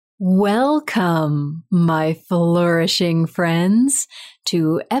Welcome, my flourishing friends,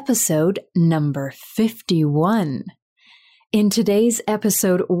 to episode number 51. In today's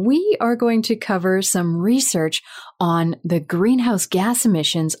episode, we are going to cover some research on the greenhouse gas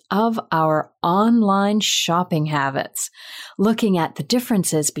emissions of our online shopping habits, looking at the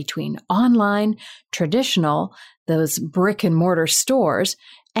differences between online, traditional, those brick and mortar stores,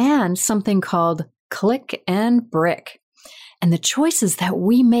 and something called click and brick. And the choices that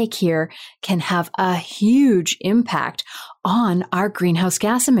we make here can have a huge impact on our greenhouse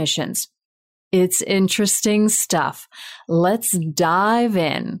gas emissions. It's interesting stuff. Let's dive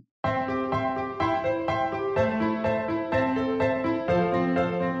in.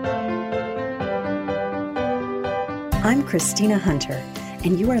 I'm Christina Hunter,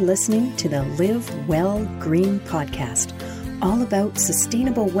 and you are listening to the Live Well Green podcast, all about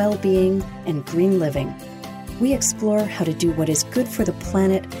sustainable well-being and green living. We explore how to do what is good for the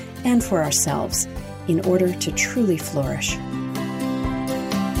planet and for ourselves in order to truly flourish.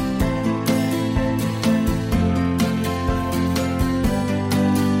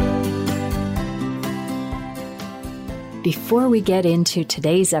 Before we get into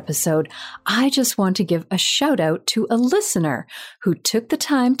today's episode, I just want to give a shout out to a listener who took the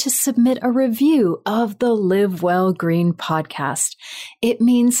time to submit a review of the Live Well Green podcast. It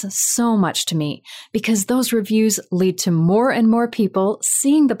means so much to me because those reviews lead to more and more people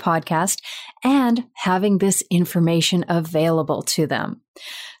seeing the podcast and having this information available to them.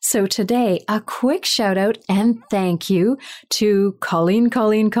 So today, a quick shout out and thank you to Colleen,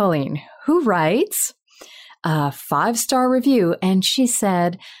 who writes a 5-star review, and she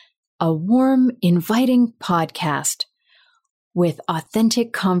said, "A warm, inviting podcast with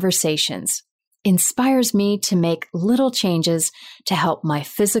authentic conversations inspires me to make little changes to help my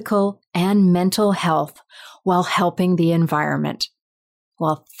physical and mental health while helping the environment."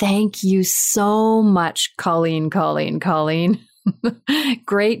 Well, thank you so much, Colleen.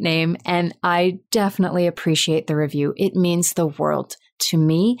 Great name, and I definitely appreciate the review. It means the world to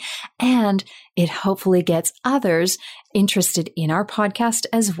me, and it hopefully gets others interested in our podcast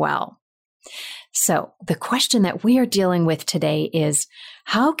as well. So the question that we are dealing with today is,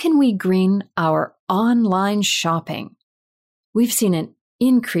 how can we green our online shopping? We've seen an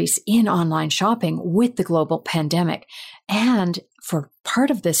increase in online shopping with the global pandemic, and for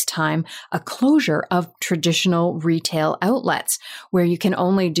part of this time, a closure of traditional retail outlets where you can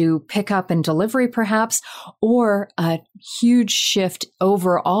only do pickup and delivery perhaps, or a huge shift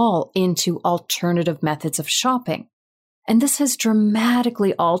overall into alternative methods of shopping. And this has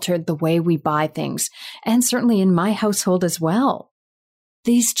dramatically altered the way we buy things, and certainly in my household as well.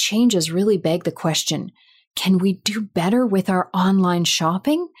 These changes really beg the question, can we do better with our online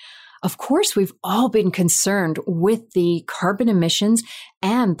shopping? Of course, we've all been concerned with the carbon emissions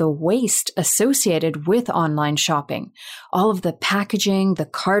and the waste associated with online shopping. All of the packaging, the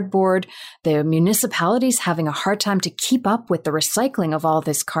cardboard, the municipalities having a hard time to keep up with the recycling of all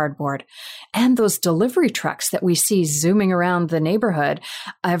this cardboard, and those delivery trucks that we see zooming around the neighborhood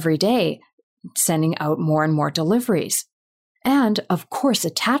every day, sending out more and more deliveries. And of course,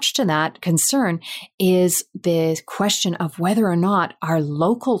 attached to that concern is the question of whether or not our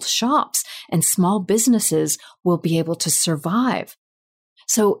local shops and small businesses will be able to survive.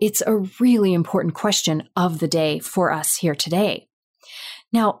 So it's a really important question of the day for us here today.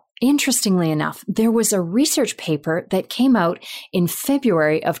 Now, interestingly enough, there was a research paper that came out in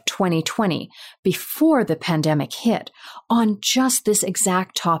February of 2020, before the pandemic hit, on just this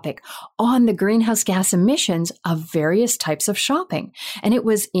exact topic, on the greenhouse gas emissions of various types of shopping. And it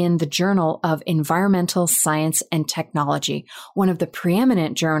was in the Journal of Environmental Science and Technology, one of the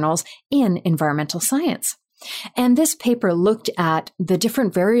preeminent journals in environmental science. And this paper looked at the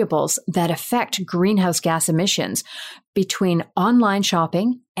different variables that affect greenhouse gas emissions between online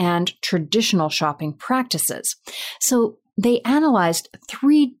shopping and traditional shopping practices. So they analyzed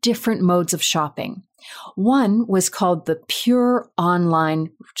 3 different modes of shopping. One was called the pure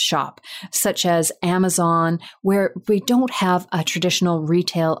online shop, such as Amazon, where we don't have a traditional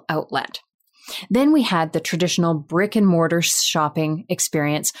retail outlet. Then we had the traditional brick and mortar shopping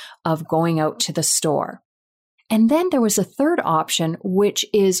experience of going out to the store. And then there was a third option, which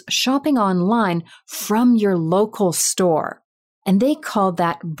is shopping online from your local store. And they called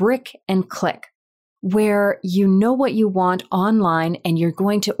that brick and click, where you know what you want online and you're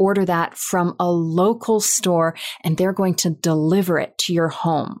going to order that from a local store and they're going to deliver it to your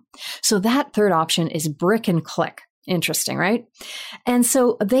home. So that third option is brick and click. Interesting, right? And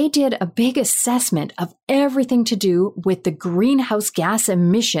so they did a big assessment of everything to do with the greenhouse gas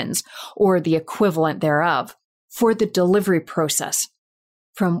emissions, or the equivalent thereof, for the delivery process.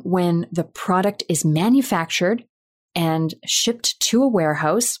 from when the product is manufactured and shipped to a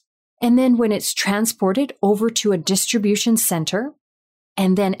warehouse, and then when it's transported over to a distribution center,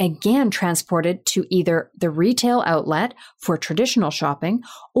 and then again transported to either the retail outlet for traditional shopping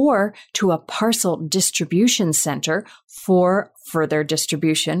or to a parcel distribution center for further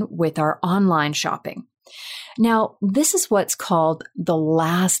distribution with our online shopping. Now, this is what's called the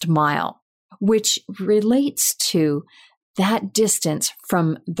last mile, which relates to that distance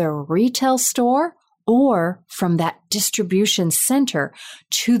from the retail store or from that distribution center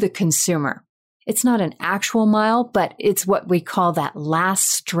to the consumer. It's not an actual mile, but it's what we call that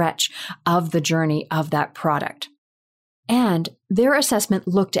last stretch of the journey of that product. And their assessment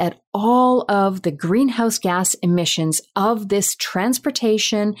looked at all of the greenhouse gas emissions of this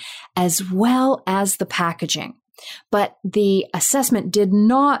transportation as well as the packaging. But the assessment did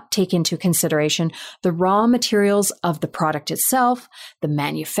not take into consideration the raw materials of the product itself, the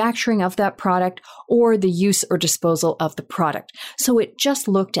manufacturing of that product, or the use or disposal of the product. So it just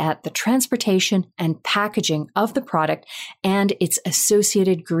looked at the transportation and packaging of the product and its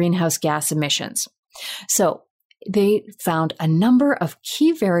associated greenhouse gas emissions. So they found a number of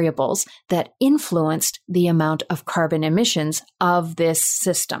key variables that influenced the amount of carbon emissions of this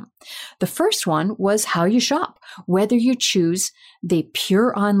system. The first one was how you shop, whether you choose the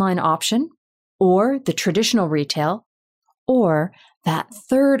pure online option or the traditional retail, or that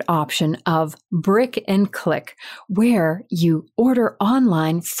third option of brick and click, where you order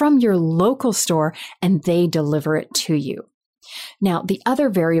online from your local store and they deliver it to you. Now, the other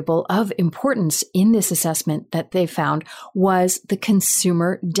variable of importance in this assessment that they found was the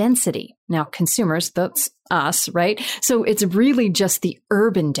consumer density. Now, consumers, that's us, right? So it's really just the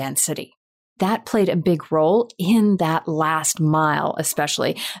urban density. That played a big role in that last mile,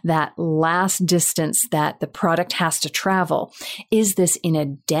 especially that last distance that the product has to travel. Is this in a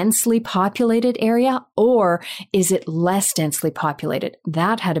densely populated area or is it less densely populated?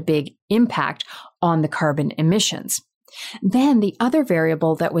 That had a big impact on the carbon emissions. Then the other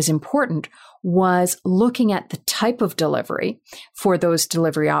variable that was important was looking at the type of delivery for those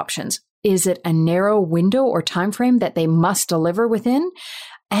delivery options. Is it a narrow window or time frame that they must deliver within?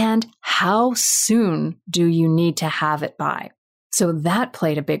 And how soon do you need to have it by? So that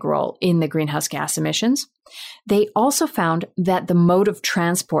played a big role in the greenhouse gas emissions. They also found that the mode of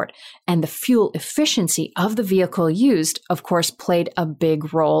transport and the fuel efficiency of the vehicle used, of course, played a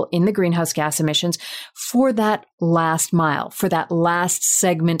big role in the greenhouse gas emissions for that last mile, for that last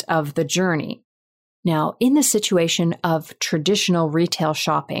segment of the journey. Now, in the situation of traditional retail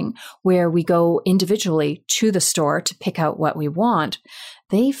shopping, where we go individually to the store to pick out what we want,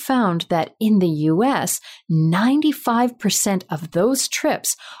 they found that in the US, 95% of those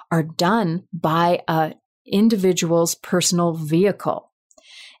trips are done by an individual's personal vehicle.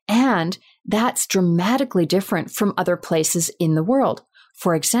 And that's dramatically different from other places in the world.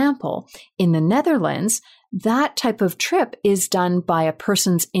 For example, in the Netherlands, that type of trip is done by a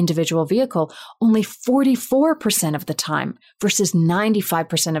person's individual vehicle only 44% of the time versus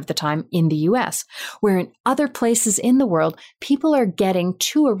 95% of the time in the US, where in other places in the world, people are getting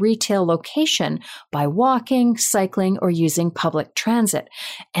to a retail location by walking, cycling, or using public transit.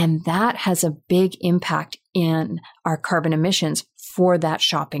 And that has a big impact in our carbon emissions for that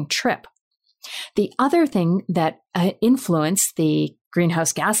shopping trip. The other thing that influenced the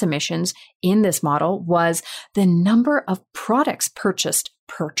greenhouse gas emissions in this model was the number of products purchased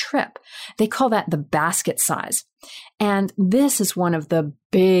per trip. They call that the basket size. And this is one of the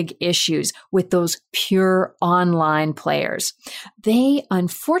big issues with those pure online players. They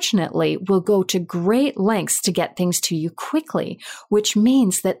unfortunately will go to great lengths to get things to you quickly, which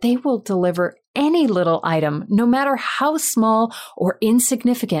means that they will deliver any little item, no matter how small or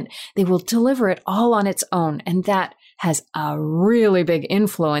insignificant. They will deliver it all on its own. And that has a really big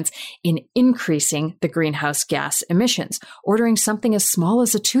influence in increasing the greenhouse gas emissions. Ordering something as small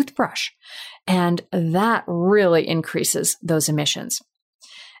as a toothbrush, and that really increases those emissions.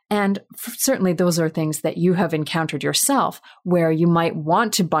 And certainly those are things that you have encountered yourself, where you might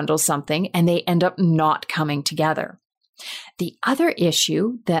want to bundle something and they end up not coming together. The other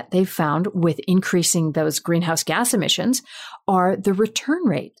issue that they found with increasing those greenhouse gas emissions are the return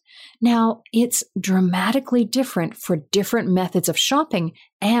rate. Now, it's dramatically different for different methods of shopping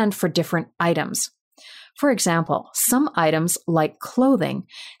and for different items. For example, some items like clothing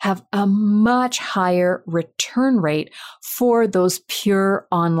have a much higher return rate for those pure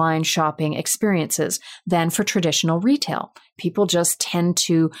online shopping experiences than for traditional retail. People just tend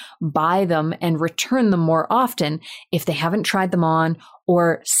to buy them and return them more often if they haven't tried them on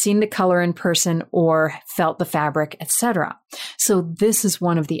or seen the color in person or felt the fabric, etc. So this is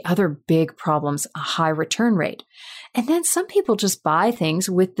one of the other big problems, a high return rate. And then some people just buy things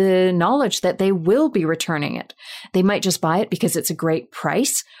with the knowledge that they will be returning it. They might just buy it because it's a great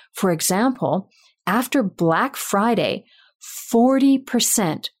price. For example, after Black Friday,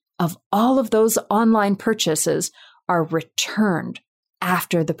 40% of all of those online purchases are returned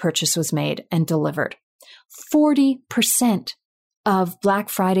after the purchase was made and delivered. 40% of Black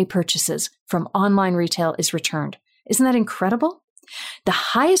Friday purchases from online retail is returned. Isn't that incredible? The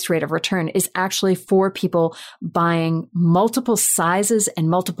highest rate of return is actually for people buying multiple sizes and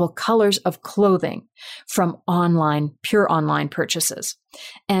multiple colors of clothing from pure online purchases.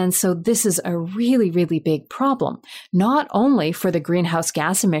 And so this is a really, really big problem, not only for the greenhouse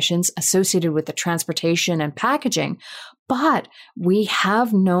gas emissions associated with the transportation and packaging, but we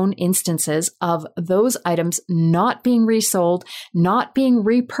have known instances of those items not being resold, not being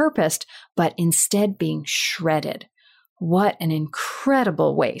repurposed, but instead being shredded. What an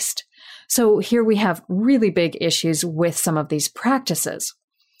incredible waste. So here we have really big issues with some of these practices.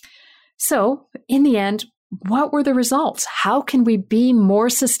 So in the end, what were the results? How can we be more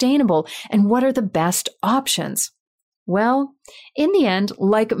sustainable? And what are the best options? Well, in the end,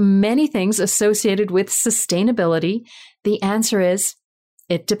 like many things associated with sustainability, the answer is,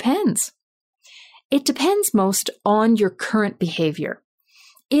 it depends. It depends most on your current behavior.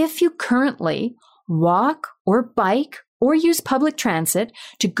 If you currently walk or bike or use public transit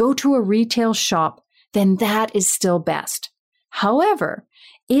to go to a retail shop, then that is still best. However,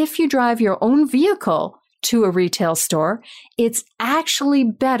 if you drive your own vehicle to a retail store, it's actually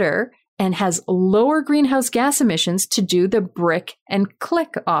better and has lower greenhouse gas emissions to do the brick and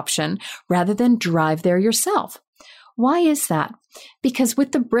click option rather than drive there yourself. Why is that? Because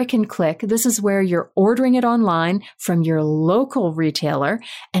with the brick and click, this is where you're ordering it online from your local retailer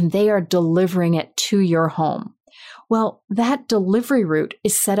and they are delivering it to your home. Well, that delivery route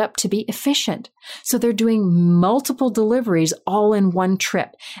is set up to be efficient. So they're doing multiple deliveries all in one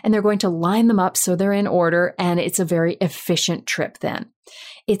trip, and they're going to line them up so they're in order, and it's a very efficient trip then.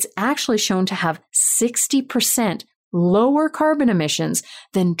 It's actually shown to have 60% lower carbon emissions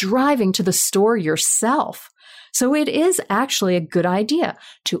than driving to the store yourself. So it is actually a good idea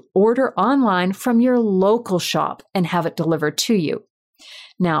to order online from your local shop and have it delivered to you.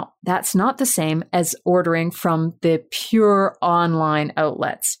 Now, that's not the same as ordering from the pure online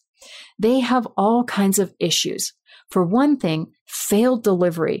outlets. They have all kinds of issues. For one thing, failed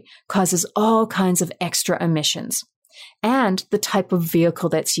delivery causes all kinds of extra emissions. And the type of vehicle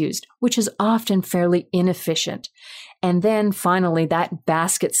that's used, which is often fairly inefficient. And then finally, that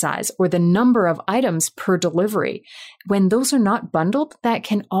basket size or the number of items per delivery. When those are not bundled, that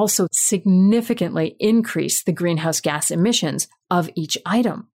can also significantly increase the greenhouse gas emissions of each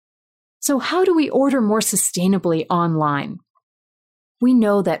item. So how do we order more sustainably online? We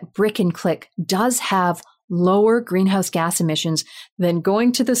know that brick and click does have lower greenhouse gas emissions than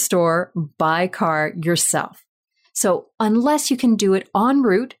going to the store by car yourself. So unless you can do it en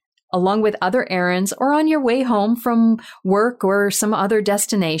route, along with other errands or on your way home from work or some other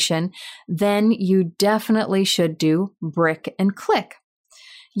destination, then you definitely should do brick and click.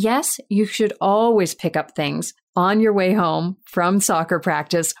 Yes, you should always pick up things on your way home from soccer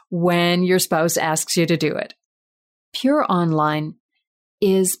practice when your spouse asks you to do it. Pure online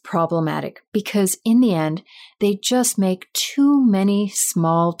is problematic because in the end, they just make too many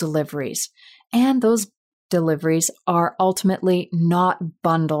small deliveries, and those deliveries are ultimately not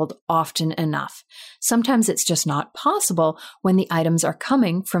bundled often enough. Sometimes it's just not possible when the items are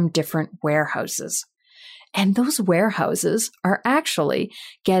coming from different warehouses. And those warehouses are actually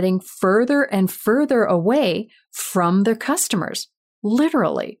getting further and further away from their customers.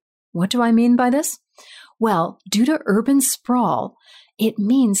 Literally. What do I mean by this? Well, due to urban sprawl, it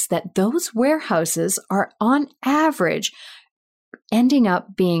means that those warehouses are on average ending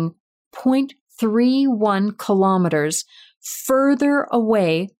up being 0.31 kilometers further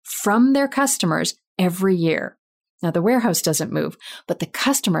away from their customers every year. Now, the warehouse doesn't move, but the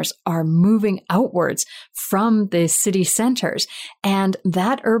customers are moving outwards from the city centers. And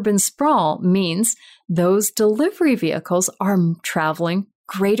that urban sprawl means those delivery vehicles are traveling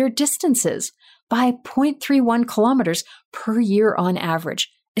greater distances by 0.31 kilometers per year on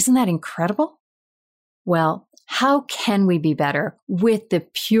average. Isn't that incredible? Well, how can we be better with the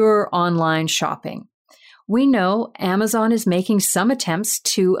pure online shopping? We know Amazon is making some attempts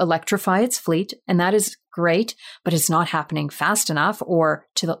to electrify its fleet, and that is great, but it's not happening fast enough or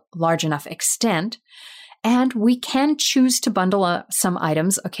to the large enough extent. And we can choose to bundle some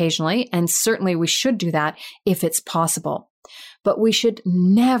items occasionally, and certainly we should do that if it's possible. But we should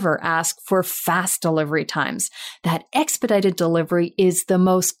never ask for fast delivery times. That expedited delivery is the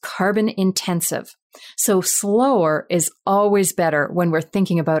most carbon intensive. So slower is always better when we're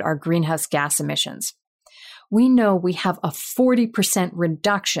thinking about our greenhouse gas emissions. We know we have a 40%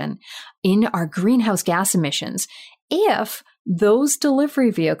 reduction in our greenhouse gas emissions if those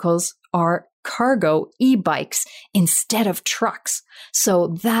delivery vehicles are cargo e-bikes instead of trucks.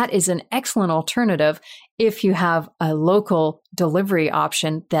 So that is an excellent alternative if you have a local delivery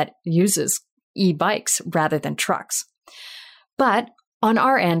option that uses e-bikes rather than trucks. But on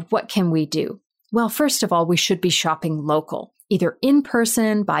our end, what can we do? Well, first of all, we should be shopping local, either in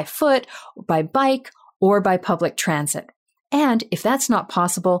person, by foot, by bike, or by public transit. And if that's not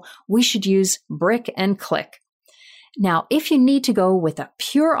possible, we should use Brick and Click. Now, if you need to go with a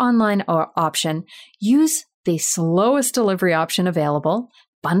pure online option, use the slowest delivery option available,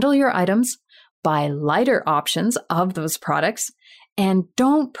 bundle your items, buy lighter options of those products, and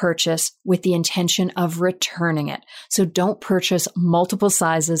don't purchase with the intention of returning it. So don't purchase multiple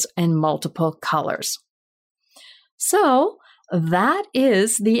sizes and multiple colors. So that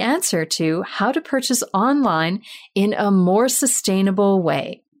is the answer to how to purchase online in a more sustainable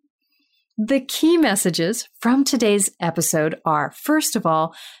way. The key messages from today's episode are, first of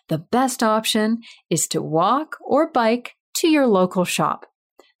all, the best option is to walk or bike to your local shop.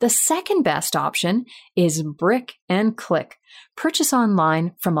 The second best option is Brick and Click. Purchase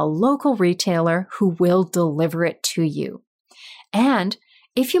online from a local retailer who will deliver it to you. And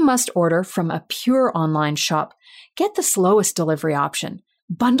if you must order from a pure online shop, get the slowest delivery option,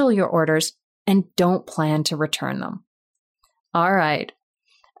 bundle your orders, and don't plan to return them. All right.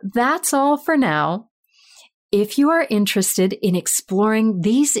 That's all for now. If you are interested in exploring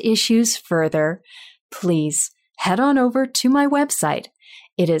these issues further, please head on over to my website.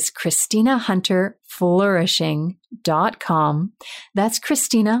 It is ChristinaHunterFlourishing.com. That's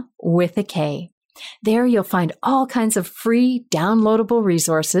Christina with a K. There you'll find all kinds of free downloadable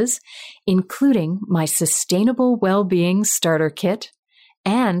resources, including my Sustainable Wellbeing Starter Kit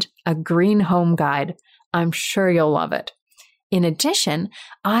and a Green Home Guide. I'm sure you'll love it. In addition,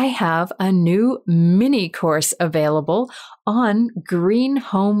 I have a new mini course available on green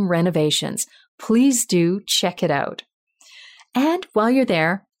home renovations. Please do check it out. And while you're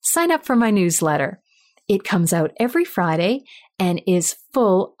there, sign up for my newsletter. It comes out every Friday and is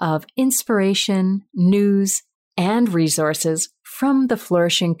full of inspiration, news, and resources from the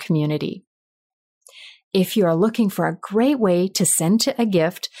flourishing community. If you are looking for a great way to send a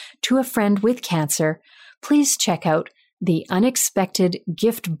gift to a friend with cancer, please check out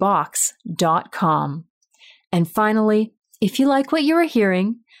theunexpectedgiftbox.com. And finally, if you like what you are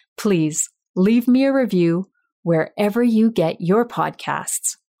hearing, please leave me a review wherever you get your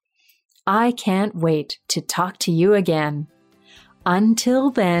podcasts. I can't wait to talk to you again. Until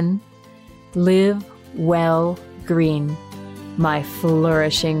then, live well green, my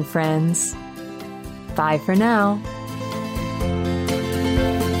flourishing friends. Bye for now.